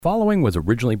Following was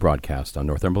originally broadcast on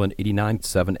Northumberland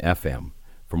 89.7 FM.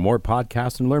 For more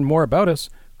podcasts and learn more about us,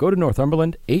 go to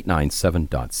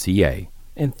northumberland897.ca.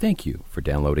 And thank you for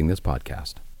downloading this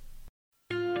podcast.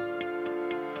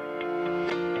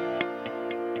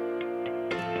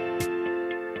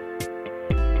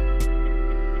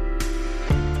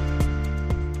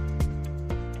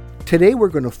 Today we're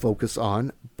going to focus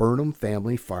on Burnham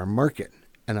Family Farm Market,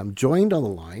 and I'm joined on the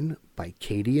line by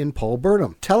Katie and Paul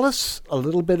Burnham. Tell us a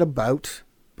little bit about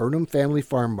Burnham Family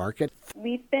Farm Market.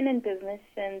 We've been in business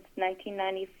since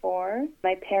 1994.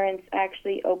 My parents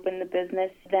actually opened the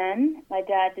business then. My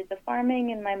dad did the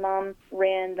farming and my mom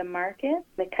ran the market.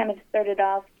 It kind of started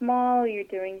off small. You're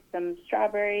doing some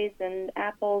strawberries and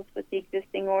apples with the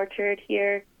existing orchard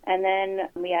here. And then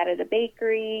we added a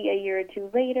bakery a year or two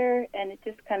later, and it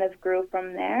just kind of grew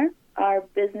from there. Our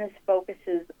business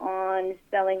focuses on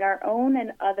selling our own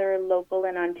and other local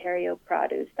and Ontario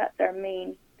produce. That's our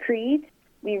main creed.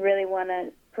 We really want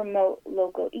to promote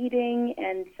local eating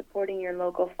and supporting your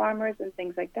local farmers and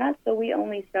things like that. So we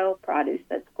only sell produce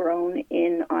that's grown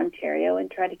in Ontario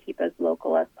and try to keep as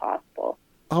local as possible.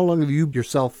 How long have you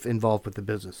yourself involved with the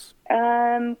business?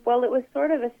 Well, it was sort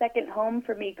of a second home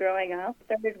for me growing up.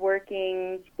 Started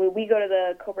working, we go to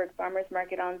the Coburg Farmers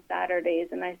Market on Saturdays,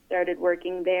 and I started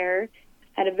working there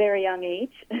at a very young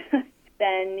age.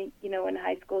 Then, in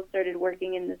high school, started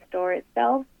working in the store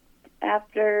itself.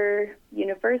 After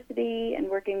university and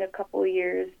working a couple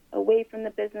years away from the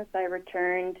business, I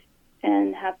returned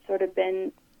and have sort of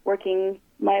been working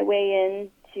my way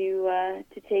in to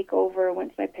take over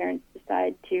once my parents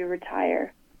decide to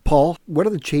retire. Paul, what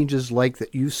are the changes like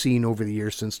that you've seen over the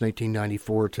years since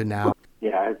 1994 to now?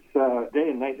 Yeah, it's day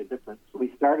and night the difference.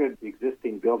 We started the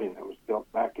existing building that was built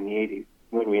back in the 80s.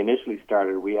 When we initially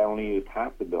started, we only used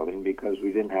half the building because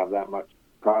we didn't have that much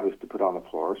produce to put on the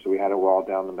floor, so we had a wall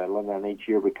down the middle, and then each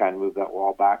year we kind of moved that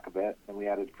wall back a bit, and we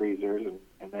added freezers,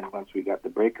 and then once we got the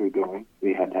bakery going,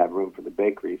 we had to have room for the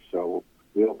bakery, so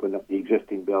we opened up the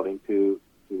existing building to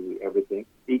everything.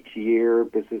 Each year,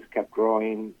 business kept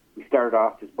growing. We started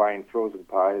off just buying frozen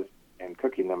pies and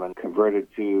cooking them, and converted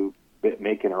to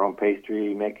making our own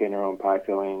pastry, making our own pie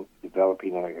filling,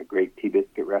 developing a great tea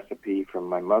biscuit recipe from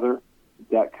my mother.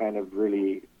 That kind of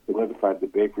really solidified the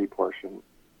bakery portion.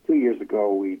 2 years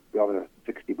ago, we built a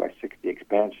 60 by 60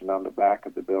 expansion on the back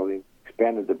of the building,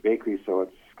 expanded the bakery so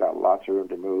it's got lots of room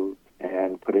to move,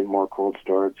 and put in more cold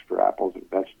storage for apples and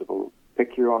vegetables.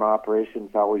 Pick your own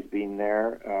operation's always been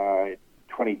there.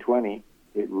 2020,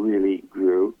 it really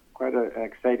grew. Quite an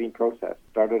exciting process.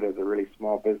 Started as a really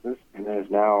small business, and is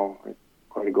now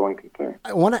quite a going concern.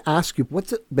 I want to ask you,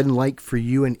 what's it been like for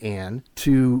you and Anne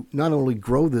to not only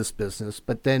grow this business,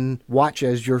 but then watch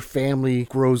as your family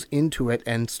grows into it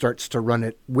and starts to run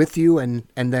it with you and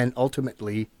then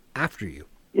ultimately after you?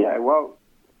 Yeah, well,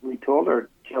 we told our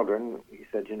children, we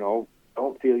said, don't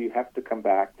feel you have to come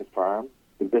back to farm.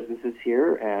 The business is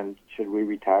here, and should we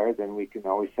retire, then we can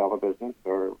always sell the business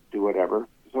or do whatever.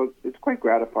 So it's quite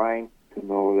gratifying to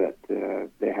know that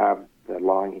they have the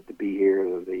longing to be here,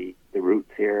 the roots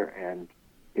here, and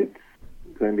it's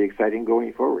going to be exciting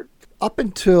going forward. Up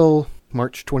until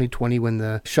March 2020, when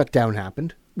the shutdown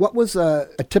happened, what was a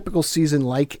typical season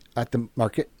like at the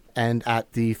market and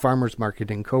at the farmers market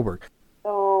in Coburg?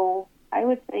 So I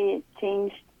would say it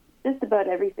changed just about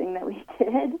everything that we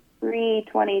did.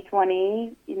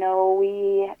 Pre-2020,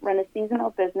 we run a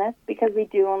seasonal business because we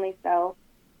do only sell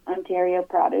Ontario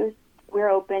produce.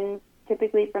 We're open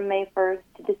typically from May 1st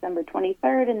to December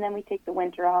 23rd, and then we take the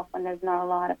winter off when there's not a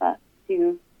lot of us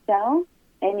to sell.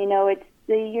 And,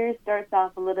 the year starts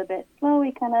off a little bit slow.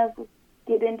 We kind of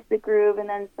get into the groove, and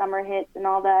then summer hits, and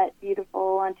all that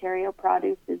beautiful Ontario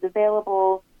produce is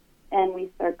available. And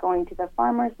we start going to the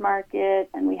farmers market,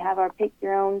 and we have our Pick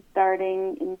Your Own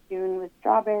starting in June with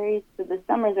strawberries. So the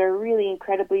summers are really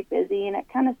incredibly busy, and it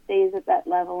kind of stays at that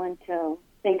level until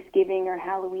Thanksgiving or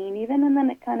Halloween even, and then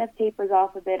it kind of tapers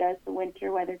off a bit as the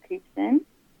winter weather creeps in.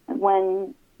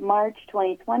 When March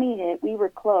 2020 hit, we were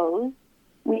closed.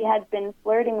 We had been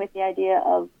flirting with the idea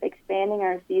of expanding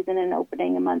our season and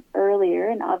opening a month earlier,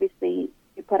 and obviously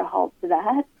we put a halt to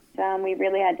that. We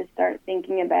really had to start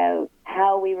thinking about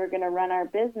how we were going to run our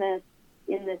business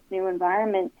in this new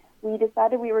environment. We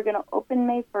decided we were going to open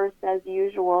May 1st as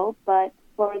usual, but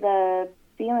for the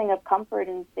feeling of comfort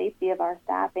and safety of our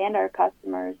staff and our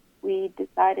customers, we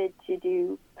decided to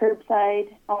do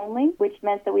curbside only, which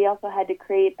meant that we also had to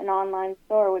create an online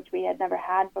store, which we had never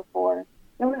had before.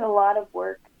 There was a lot of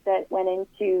work that went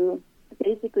into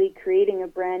basically creating a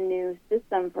brand new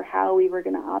system for how we were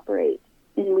going to operate.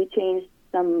 And we changed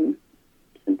some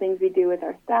some things we do with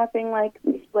our staffing, like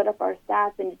we split up our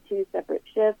staff into 2 separate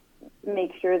shifts to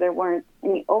make sure there weren't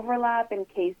any overlap in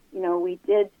case, we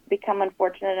did become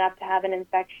unfortunate enough to have an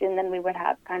infection, then we would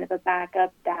have kind of a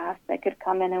backup staff that could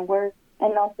come in and work.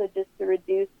 And also just to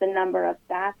reduce the number of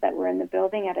staff that were in the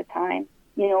building at a time.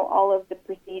 All of the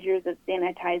procedures of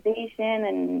sanitization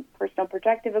and personal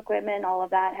protective equipment, all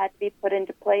of that had to be put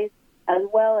into place, as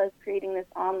well as creating this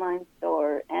online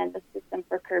store and the system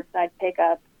for curbside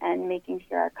pickup and making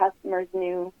sure our customers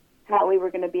knew how we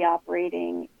were going to be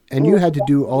operating. And you had to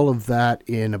do all of that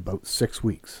in about 6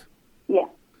 weeks. Yeah,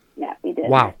 we did.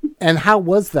 Wow. And how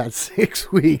was that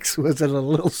 6 weeks? Was it a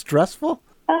little stressful?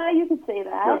 You could say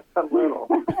that. A little.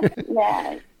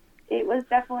 Yeah, it was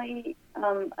definitely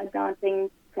a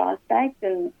daunting prospect,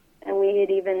 and we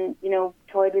had even,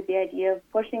 toyed with the idea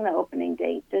of pushing the opening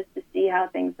date just to see how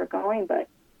things were going, but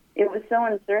it was so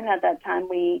uncertain at that time,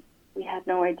 we had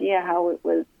no idea how it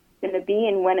was going to be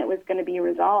and when it was going to be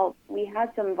resolved. We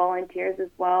had some volunteers as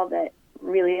well that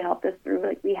really helped us through.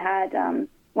 Like we had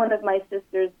one of my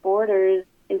sister's boarders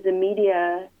is a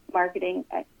media marketing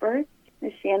expert,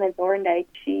 Shannon Thorndike.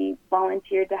 She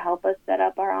volunteered to help us set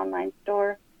up our online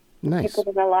store. Nice. She put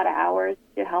in a lot of hours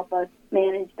to help us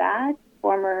manage that.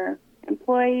 Former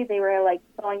employee, they were like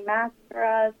sewing masks for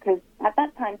us, because at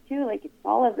that time too, like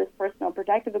all of this personal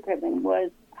protective equipment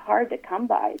was hard to come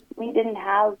by. We didn't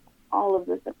have all of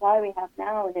the supply we have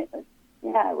now, and it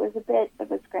was a bit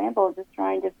of a scramble just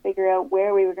trying to figure out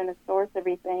where we were going to source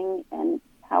everything and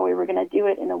how we were going to do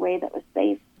it in a way that was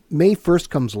safe. May 1st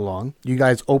comes along. You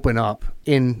guys open up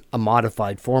in a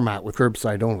modified format with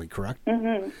curbside only, correct?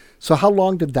 Mm-hmm. So how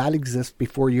long did that exist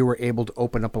before you were able to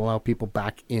open up and allow people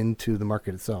back into the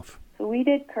market itself? So we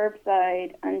did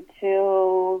curbside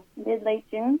until mid-late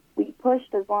June. We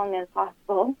pushed as long as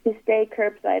possible to stay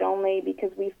curbside only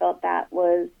because we felt that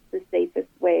was the safest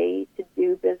way to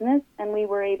do business, and we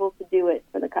were able to do it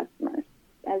for the customers.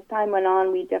 As time went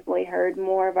on, we definitely heard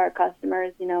more of our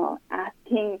customers,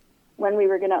 asking when we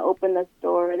were going to open the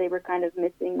store. They were kind of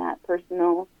missing that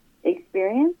personal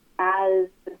experience. As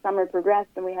the summer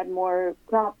progressed and we had more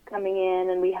crops coming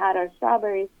in and we had our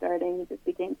strawberries starting, it just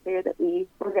became clear that we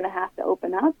were going to have to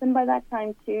open up. And by that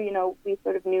time, too, we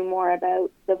sort of knew more about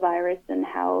the virus and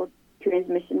how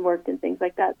transmission worked and things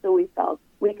like that. So we felt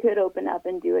we could open up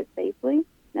and do it safely.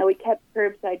 Now, we kept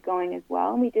curbside going as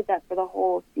well, and we did that for the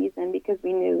whole season because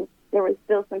we knew there were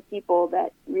still some people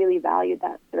that really valued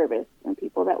that service and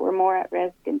people that were more at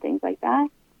risk and things like that.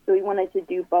 So we wanted to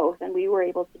do both, and we were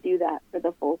able to do that for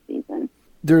the full season.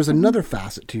 There's another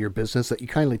facet to your business that you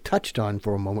kindly touched on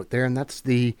for a moment there, and that's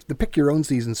the pick your own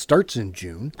season starts in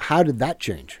June. How did that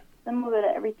change? Similar to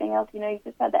everything else, you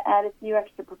just had to add a few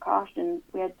extra precautions.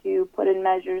 We had to put in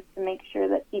measures to make sure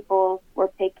that people were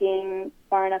picking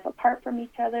far enough apart from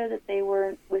each other, that they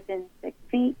weren't within 6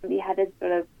 feet. We had to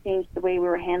sort of change the way we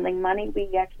were handling money.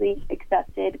 We actually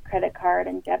accepted credit card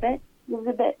and debit. It was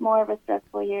a bit more of a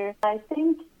stressful year. I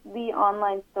think the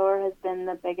online store has been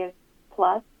the biggest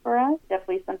plus for us.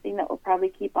 Definitely something that we'll probably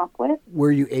keep up with.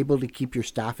 Were you able to keep your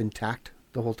staff intact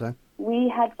the whole time? We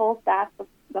had full staff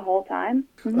the whole time.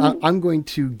 Mm-hmm. I'm going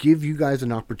to give you guys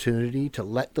an opportunity to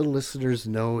let the listeners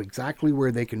know exactly where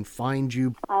they can find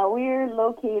you. We're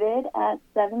located at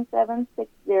 7760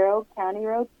 County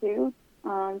Road 2,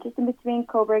 just in between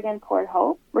Coburg and Port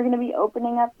Hope. We're going to be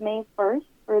opening up May 1st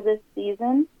for this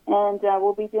season, and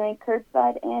we'll be doing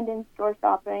curbside and in-store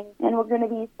shopping, and we're going to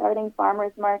be starting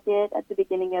farmers market at the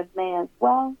beginning of May as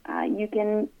well. You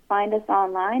can find us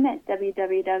online at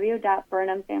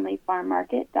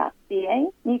www.burnhamfamilyfarmmarket.ca.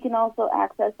 You can also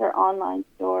access our online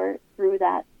store through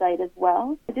that site as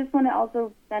well. I just want to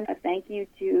also send a thank you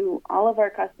to all of our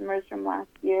customers from last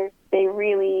year. They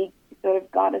really sort of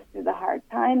got us through the hard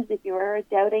times. If you were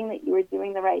doubting that you were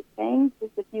doing the right thing,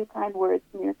 just a few kind words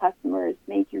from your customers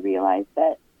made you realize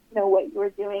that what you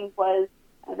were doing was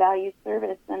a valued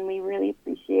service, and we really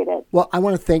appreciate it. Well, I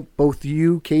want to thank both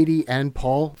you, Katie, and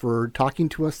Paul for talking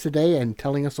to us today and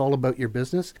telling us all about your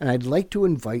business. And I'd like to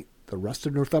invite the rest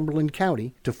of Northumberland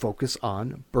County to focus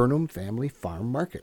on Burnham Family Farm Market.